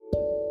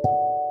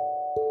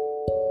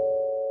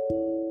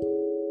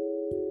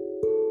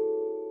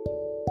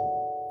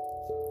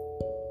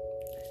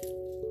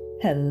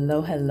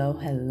Hello, hello,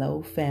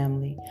 hello,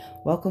 family.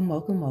 Welcome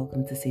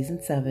to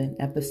season 7,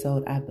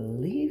 episode, I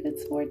believe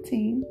it's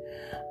 14,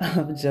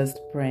 of Just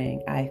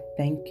Praying. I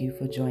thank you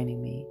for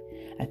joining me.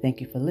 I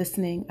thank you for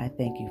listening. I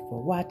thank you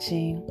for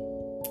watching.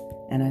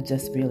 And I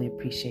just really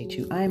appreciate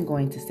you. I am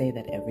going to say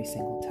that every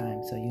single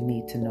time, so you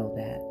need to know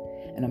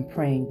that. And I'm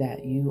praying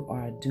that you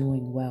are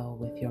doing well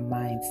with your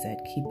mindset,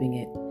 keeping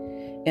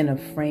it in a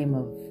frame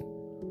of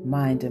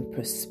mind and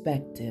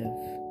perspective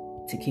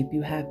to keep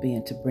you happy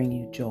and to bring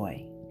you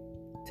joy.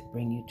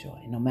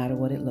 No matter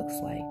what it looks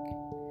like.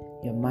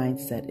 Your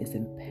mindset is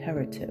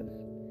imperative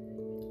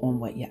on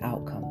what your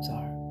outcomes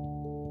are.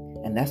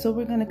 And that's what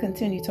we're going to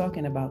continue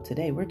talking about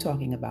today. We're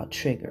talking about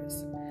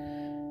triggers.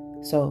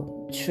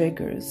 So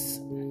triggers,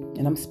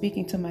 and I'm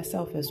speaking to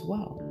myself as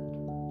well.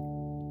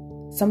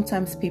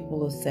 Sometimes people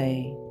will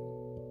say,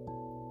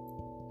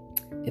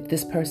 if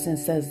this person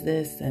says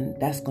this and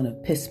that's going to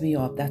piss me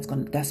off,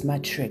 that's my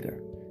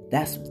trigger.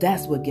 That's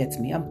what gets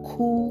me. I'm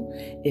cool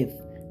if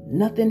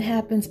nothing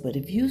happens, but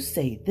if you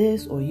say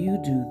this or you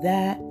do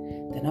that,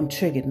 then I'm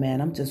triggered, man.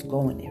 I'm just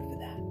going there for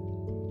that.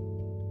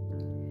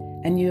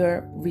 And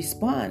your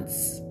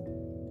response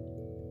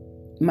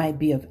might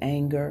be of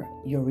anger.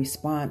 Your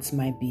response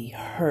might be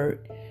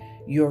hurt.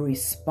 Your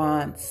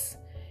response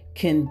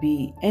can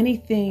be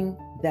anything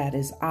that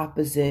is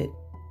opposite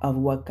of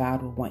what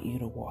God would want you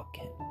to walk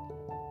in.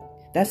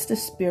 That's the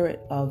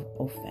spirit of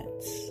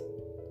offense.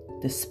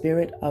 The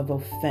spirit of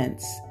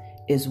offense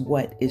is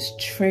what is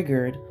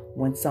triggered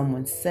when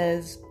someone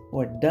says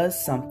or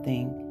does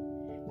something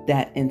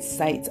that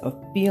incites a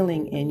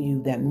feeling in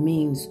you that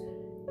means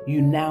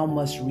you now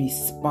must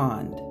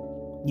respond.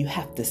 You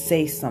have to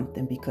say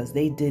something because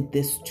they did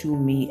this to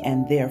me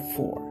and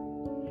therefore.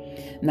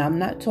 Now, I'm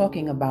not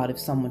talking about if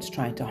someone's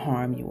trying to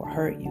harm you or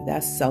hurt you.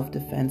 That's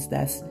self-defense.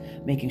 That's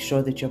making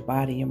sure that your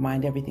body, your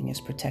mind, everything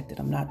is protected.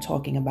 I'm not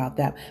talking about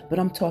that, but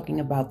I'm talking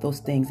about those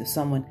things. If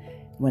someone,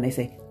 when they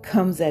say,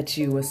 comes at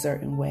you a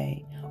certain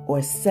way, or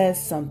says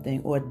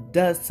something or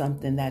does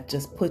something that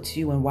just puts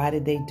you in, why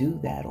did they do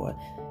that? Or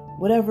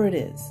whatever it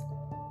is.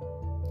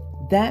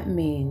 That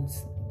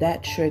means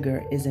that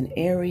trigger is an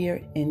area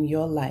in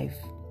your life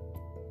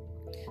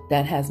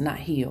that has not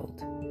healed.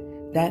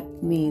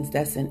 That means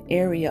that's an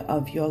area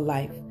of your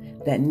life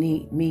that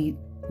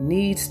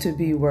needs to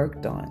be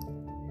worked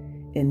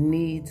on. It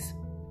needs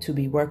to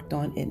be worked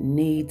on. It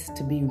needs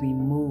to be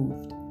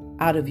removed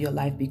out of your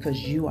life because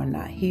you are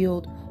not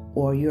healed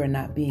or you're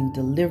not being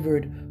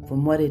delivered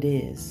from what it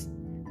is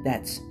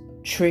that's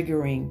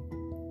triggering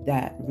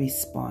that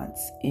response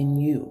in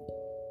you.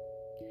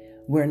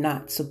 We're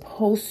not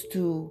supposed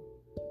to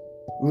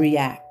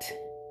react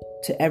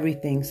to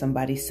everything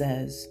somebody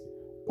says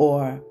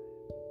or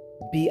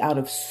be out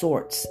of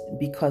sorts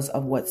because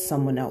of what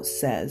someone else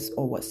says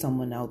or what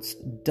someone else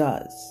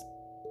does.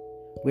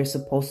 We're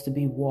supposed to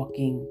be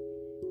walking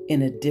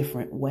in a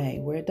different way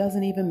where it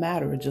doesn't even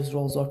matter. It just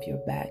rolls off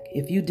your back.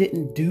 If you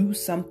didn't do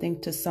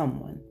something to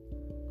someone,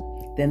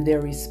 then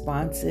their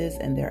responses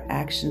and their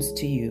actions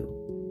to you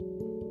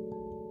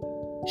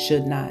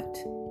should not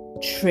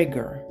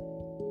trigger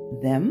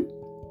them,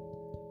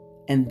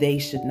 and they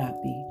should not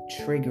be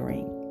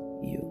triggering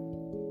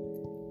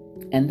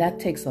you. And that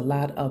takes a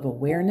lot of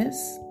awareness.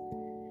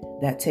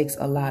 That takes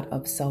a lot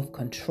of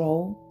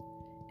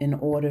self-control in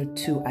order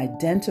to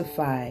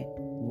identify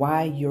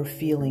why you're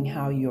feeling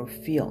how you're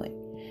feeling.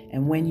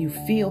 And when you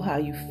feel how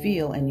you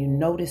feel and you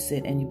notice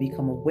it and you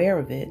become aware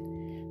of it,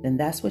 then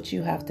that's what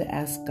you have to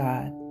ask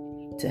God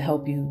to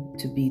help you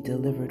to be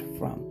delivered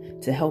from,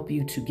 to help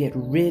you to get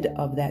rid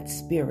of that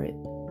spirit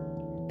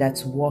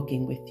that's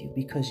walking with you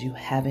because you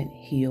haven't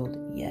healed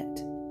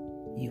yet.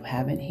 You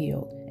haven't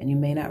healed, and you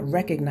may not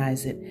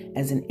recognize it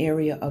as an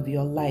area of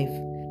your life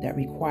that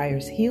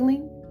requires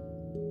healing,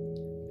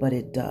 but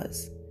it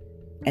does.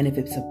 And if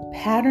it's a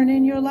pattern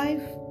in your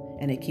life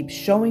and it keeps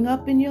showing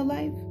up in your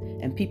life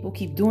and people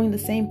keep doing the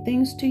same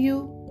things to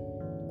you,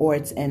 or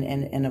it's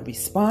and a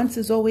response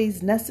is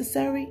always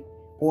necessary,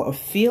 or a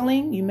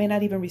feeling, you may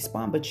not even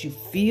respond, but you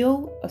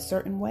feel a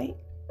certain way,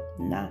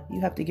 you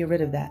have to get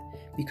rid of that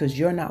because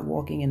you're not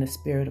walking in the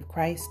spirit of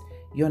Christ.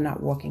 You're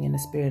not walking in the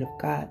spirit of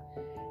God.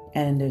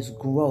 And there's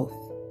growth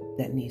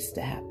that needs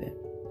to happen.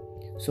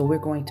 So we're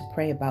going to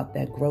pray about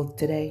that growth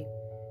today.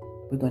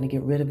 We're going to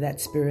get rid of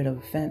that spirit of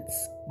offense.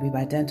 We've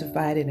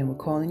identified it and we're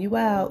calling you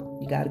out.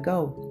 You got to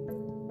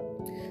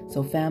go.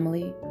 So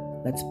family,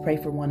 let's pray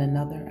for one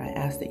another. I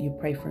ask that you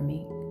pray for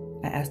me.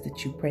 I ask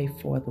that you pray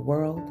for the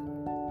world.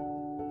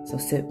 So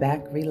sit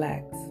back,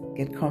 relax,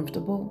 get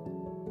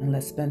comfortable, and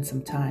let's spend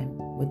some time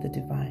with the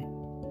divine.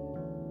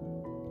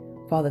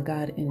 Father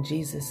God, in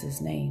Jesus'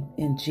 name,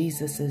 in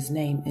Jesus'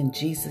 name, in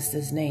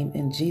Jesus' name,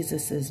 in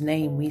Jesus'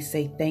 name, we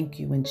say thank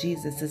you. In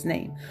Jesus'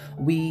 name,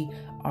 we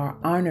are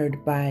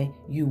honored by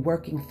you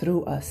working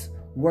through us,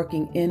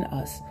 working in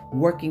us,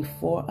 working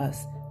for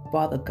us.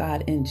 Father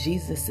God, in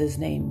Jesus'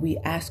 name, we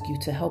ask you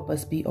to help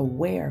us be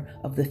aware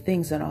of the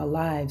things in our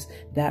lives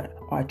that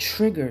are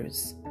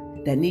triggers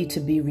that need to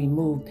be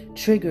removed,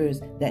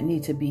 triggers that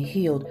need to be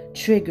healed,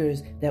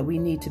 triggers that we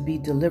need to be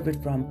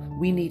delivered from.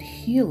 We need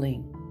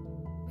healing,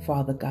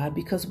 Father God,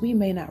 because we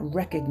may not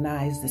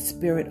recognize the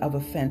spirit of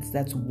offense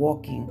that's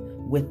walking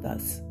with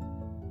us.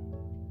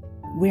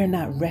 We're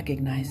not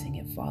recognizing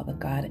it, Father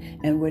God,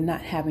 and we're not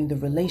having the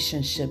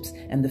relationships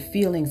and the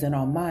feelings in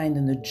our mind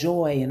and the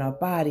joy in our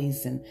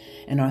bodies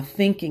and our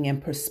thinking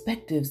and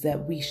perspectives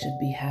that we should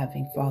be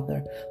having,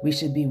 Father. We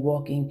should be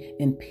walking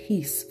in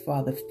peace,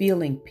 Father,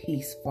 feeling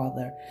peace,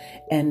 Father,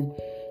 and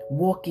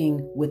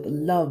walking with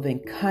love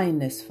and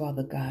kindness,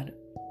 Father God.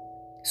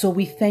 So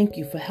we thank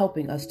you for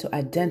helping us to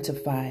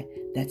identify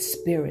that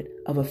spirit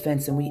of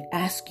offense, and we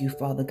ask you,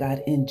 Father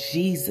God, in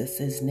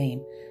Jesus'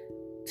 name,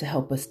 to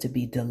help us to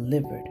be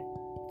delivered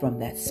from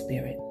that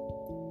spirit.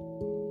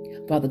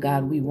 Father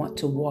God, we want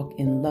to walk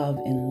in love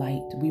and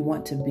light. We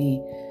want to be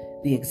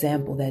the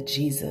example that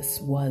Jesus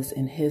was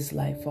in his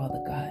life,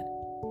 Father God.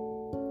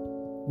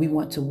 We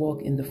want to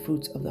walk in the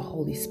fruits of the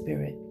Holy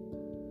Spirit.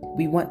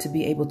 We want to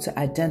be able to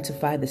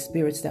identify the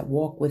spirits that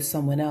walk with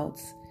someone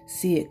else,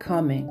 see it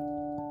coming,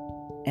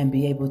 and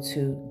be able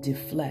to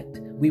deflect.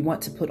 We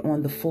want to put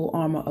on the full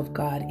armor of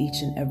God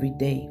each and every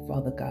day,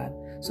 Father God,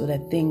 so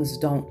that things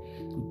don't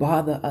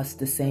bother us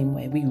the same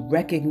way. We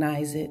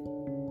recognize it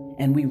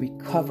and we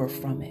recover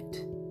from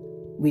it.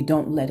 We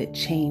don't let it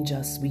change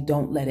us. We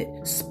don't let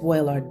it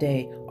spoil our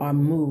day, our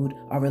mood,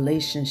 our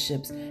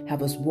relationships,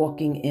 have us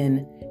walking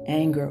in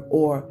anger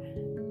or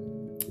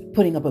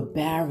putting up a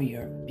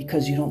barrier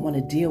because you don't want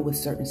to deal with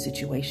certain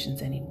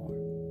situations anymore.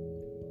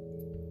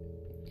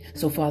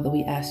 So, Father,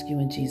 we ask you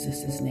in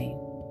Jesus' name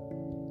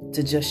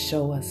to just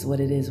show us what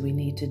it is we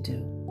need to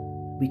do.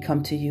 We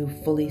come to you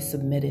fully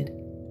submitted,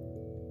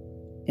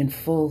 in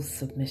full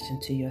submission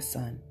to your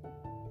Son,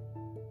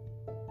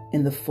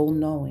 in the full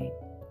knowing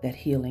that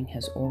healing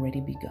has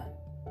already begun.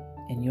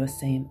 In your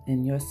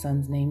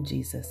Son's name,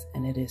 Jesus,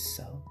 and it is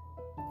so.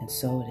 And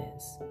so it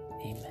is.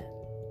 Amen.